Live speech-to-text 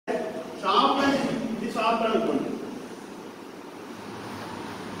Shaft అనుకోండి.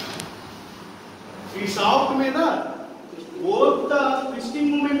 ఈ shaft మీద బోత్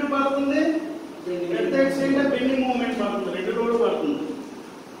ట్విస్టింగ్ మూమెంట్ పడుతుంది, at the same time bending moment పడుతుంది, రెండు లోడ్ పడుతుంది.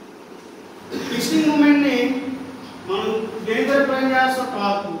 ట్విస్టింగ్ మూమెంట్ ని మనం దేనితో రిప్రజెంట్ చేస్తాం?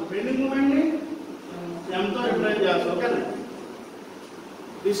 టార్క్. బెండింగ్ మూమెంట్ ని m తో రిప్రజెంట్ చేస్తాం. ఓకేనా?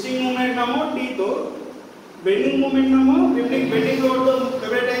 ట్విస్టింగ్ మూమెంట్ ఏమో t తో, బెండింగ్ మూమెంట్ ఏమో బెండింగ్ లోడ్ తో,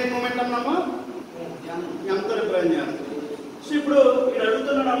 లిబరేటింగ్ మూమెంట్ ఏమో m తో రిప్రజెంట్ చేస్తాం. సో ఇప్పుడు ఇక్కడ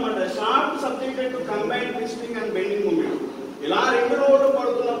అడుగుతున్నాడు అన్నమాట, short subjected to combine twisting and bending moment. ఇలా రెండు లోడ్లు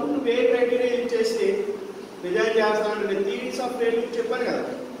పడుతున్నప్పుడు నువ్వు ఏ క్రైటీరియా యూజ్ చేసి డిజైన్ చేస్తానంటే నేను థియరీస్ ఆఫ్ ఫెయిల్యూర్ చెప్పాను కదా.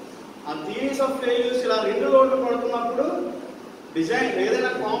 ఆ థియరీస్ ఆఫ్ ఫెయిల్యూర్స్ ఇలా రెండు లోడ్లు పడుతున్నప్పుడు డిజైన్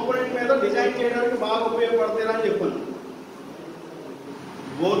ఏదైనా కాంపోనెంట్ మీద డిజైన్ చేయడానికి బాగా ఉపయోగపడతాయి అని చెప్పాను.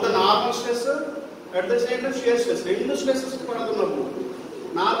 Both normal stress at the same time shear stress, రెండు స్ట్రెస్సెస్ పడుతున్నప్పుడు.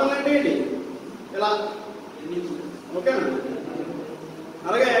 నార్మల్ అంటే ఏంటి? ఇలా, ఓకేనా?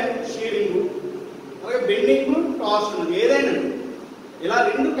 అలాగే షీరింగ్, అలాగే బెండింగ్, టార్షన్, ఏదైనా ఇలా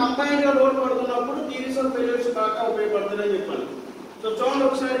రెండు కంబైన్ గా లోడ్ పడుతున్నప్పుడు థియరీస్ ఆఫ్ ఫెయిల్యూర్స్ బాగా ఉపయోగపడుతుందని చెప్పాను. సో చూడండి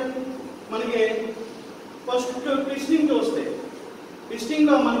ఒకసారి, మనకి ఫస్ట్ ట్విస్టింగ్ చూస్తే, ట్విస్టింగ్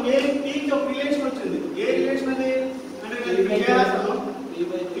లో మనకి ఏ టీకి ఒక రిలేషన్ వచ్చింది. ఏ రిలేషన్ అది అంటే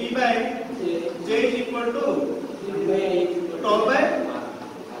P by J is equal to 12 by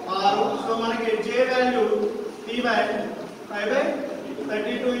R. So మనకి J value P by 5 by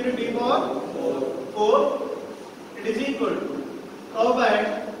 32 into D power 4. It is equal to 12 by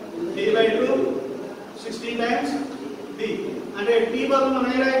D by 2, 16 times D. అంటే T బదులు మనం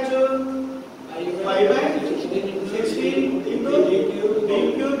ఏం రాయొచ్చు? 5 by 16 into D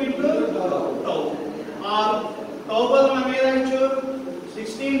cube into tau. or tau బదులు మనం ఏం రాయొచ్చు?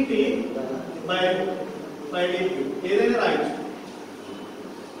 16T by D cube. ఏదైనా రాయొచ్చు.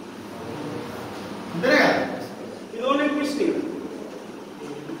 అంతేనా కదా? ఇది only twisting.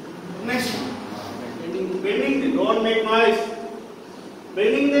 Next bending. Don't make noise.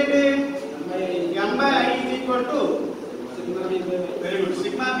 Bending ఏంటి? m by I is equal to very good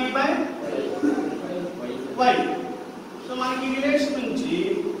sigma b by y. So మనకి రిలేషన్ నుంచి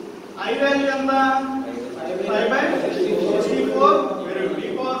I వాల్యూ ఎంత? 5 by 64. very good. d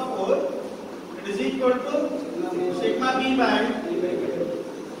power 4. it is equal to sigma b by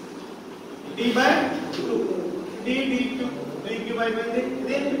d by 2. d cube అయిపోయింది.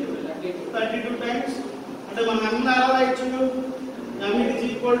 ఇది 32 times. అంటే మనం ఎంత అలా రాయొచ్చు? m is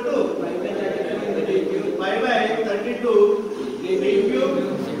equal to 5 by 32 d cube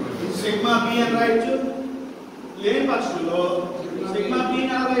sigma b అని రాయొచ్చు. లేని పక్షంలో సిగ్మా b ని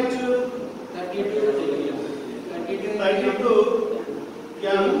ఎలా రాయొచ్చు? 32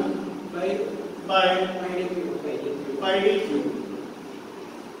 m by 5d cube.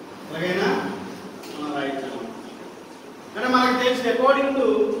 అలాగేనా? మనం రాయొచ్చు. అంటే మనకు తెలిసి according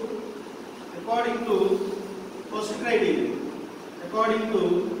to first criteria, according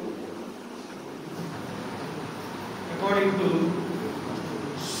to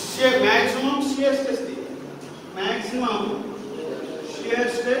shear maximum shear stress, maximum shear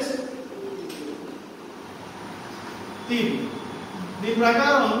stress దీని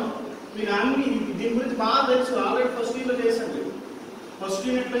ప్రకారం మీరు అన్ని దీని గురించి బాగా తెలుసు. ఆల్రెడీ ఫస్ట్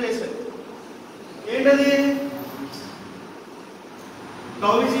యూనిట్లో చేశారు. ఏంటది?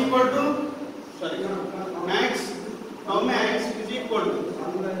 tau is equal to max is equal to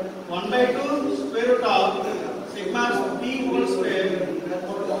 1 by 2 square root of sigma p whole square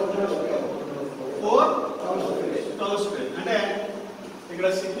 4 tau square. అంటే ఇక్కడ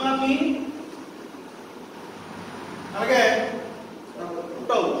సిగ్మా p అలాగే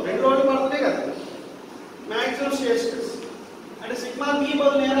tau రెండు రోజులు పడుతున్నాయి కదా. మాక్సిమం షియర్ స్ట్రెస్ అంటే సిగ్మా p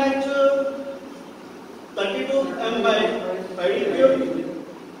బదులు ఏం రాయొచ్చు? 32 m by 5d cube.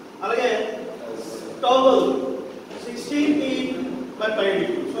 అలాగే tau బదులు 16t by 5d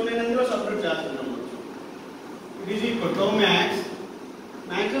cube. So నేను ఇందులో సపరేట్ చేస్తున్నాను. it is equal to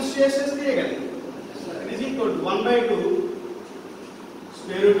maximum shear stress తీయగలి. it is equal to 1 by 2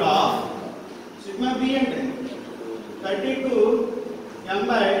 square root of sigma b అంటే 32 m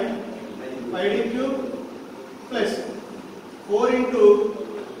by 5d cube plus 4 into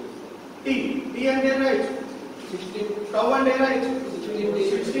t అంటే రాయొచ్చు 16 tau అంటే రాయొచ్చు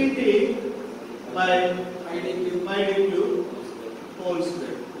 16t by 5d cube whole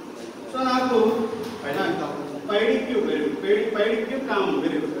square. So నాకు 5d cube common.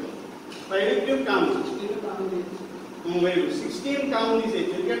 Very good. 5d cube common. Very good. 16 common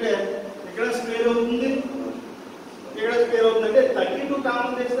తీసేయచ్చు. ఎందుకంటే ఇక్కడ square అవుతుంది, ఇక్కడ స్క్వేర్ అవుతుంది. అంటే 32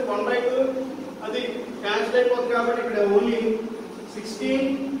 కామన్ చేస్తే 1/2 అది క్యాన్సిల్ అయిపోతుంది. కాబట్టి ఇక్కడ ఓన్లీ 16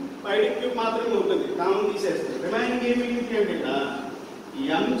 పైడి క్యూబ్ మాత్రమే ఉంటుంది, కామన్ తీసేస్తే రిమైనింగ్ ఏమి మిగిలింది అంటే ఇక్కడ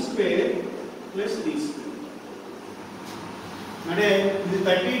m² ప్లస్ d². అంటే ఇది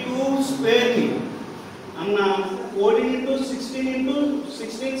 32² ని అన్న 14 ఇంటూ 16 ఇంటూ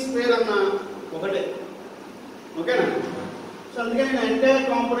 16² అన్న ఒకటే. ఓకేనా? సో అందుకని ఎంటైర్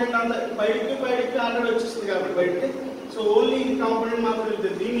కాంపోనెంట్ అంతా బయటికి ఆల్రెడీ వచ్చేస్తుంది కాబట్టి బయటికి. సో ఓన్లీ ఈ కాంపోనెంట్ మాత్రం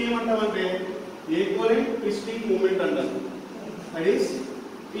వెళ్తుంది. దీన్ని ఏమంటామంటే ఈక్వలెంట్ ట్విస్టింగ్ మూమెంట్ అంటారు. That is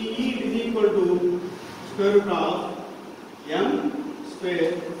PE is equal to square root of m²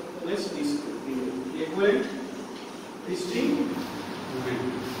 plus d². Equivalent twisting moment.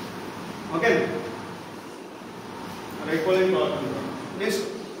 Okay? Equivalent torque. Next,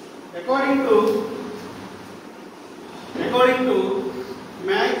 according to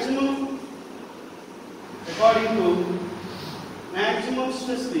maximum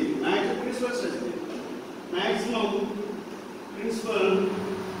stress theory, maximum principal stress theory, maximum principal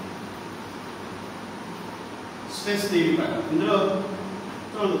stress theory ప్రకారం ఇందులో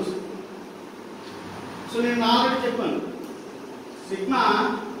చూడవచ్చు. So నేను already చెప్పాను, sigma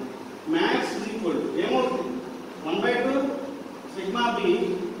max is equal to ఏమవుతుంది 1/2 sigma B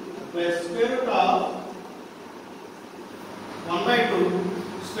plus square root of 1/2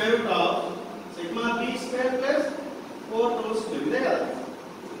 square root of sigma B square plus 4² ఇదే కదా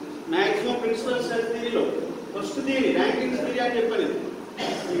maximum principal stress థియరీలో first theory, ranking theory అని చెప్పాను.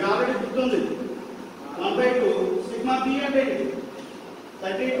 మీకు ఆల్రెడీ గుర్తుంది. 1/2 సిగ్మా బి అంటే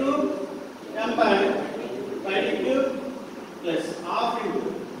 32 m/πd³ plus half into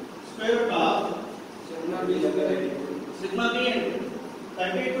square root of sigma B అంటే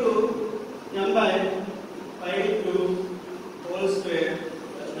 32 m/πd³ whole square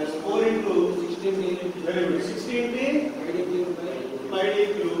plus 4 into 16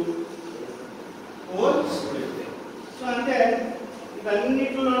 πd³ whole square. So అంటే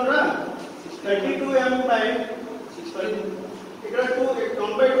ఇవన్నిటిలో 32 m/6 ఇక్కడ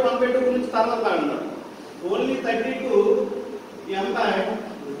 1/2 గురించి తర్వాత అంటారు. ఓన్లీ 32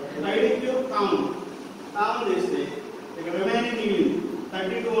 m/πd³ కామన్ చేస్తే ఇక్కడ రిమైనింగ్ మిగిలింది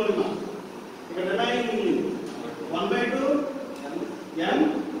 32 ఓన్లీ. ఇక్కడ రిమైనింగ్ మిగిలింది 1/2 m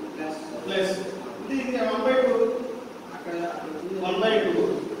ప్లస్ ఇది 1/2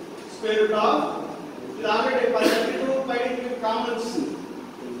 స్క్వేర్ రూట్ ఆఫ్ ఇది ఆల్రెడీ 32 πd³ కామన్ వచ్చింది.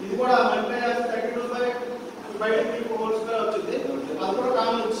 ఇది కూడా మల్టిప్లై చేస్తే 32 హోల్ స్క్వేర్ వచ్చింది, అది కూడా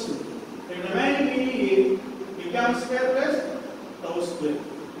కామన్ వచ్చింది. రిమైనింగ్ మిగిలి m² plus τ²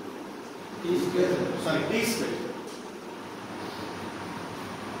 t².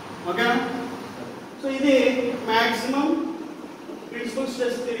 Okay? So ఇది మాక్సిమం ప్రిన్సిపల్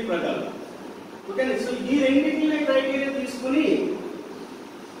స్ట్రెస్ థియరీ ప్రకారం. ఓకేనా? సో ఈ రెండింటిని క్రైటీరియా తీసుకుని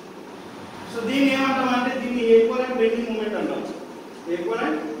సో దీన్ని ఏమంటామంటే దీన్ని ఈక్వలెంట్ బెండింగ్ మూమెంట్ అంటాం.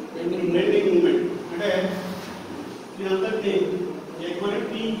 ఈక్వలెంట్ బెండింగ్ మూమెంట్ అంటే దీనంతటిని equivalent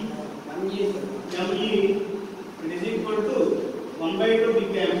P ME it is equal to 1/2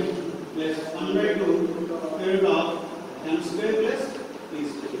 big M plus 1/2 square root of m² plus t².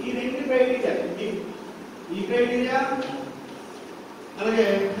 ఈ రెండు క్రైటీరియా, ఈ క్రైటీరియా అలాగే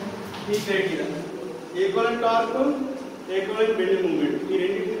ఈ criteria equivalent torque, equivalent bending moment, ఈ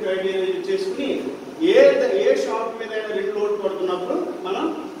రెండింటిని క్రైటీరియా యూజ్ చేసుకుని ఏ షాప్ మీద రెండు లోడ్ పడుతున్నప్పుడు మనం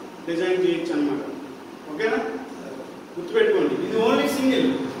డిజైన్ చేయొచ్చు అన్నమాట. ఓకేనా? గుర్తుపెట్టుకోండి, ఇది ఓన్లీ సింగిల్,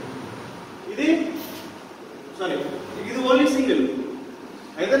 ఇది ఓన్లీ సింగిల్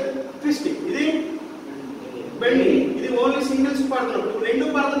అయితే ట్విస్టింగ్, ఇది బెండింగ్, ఇది ఓన్లీ సింగిల్స్ పడుతున్నప్పుడు. రెండు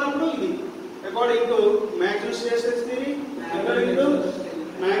పడుతున్నప్పుడు ఇది according to maximum stress theory, according to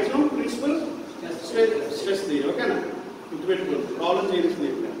maximum principal stress theory. ఓకేనా? గుర్తుపెట్టుకోండి, ప్రాబ్లం చేయాల్సింది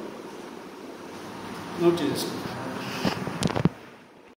నోట్ చేసుకోండి.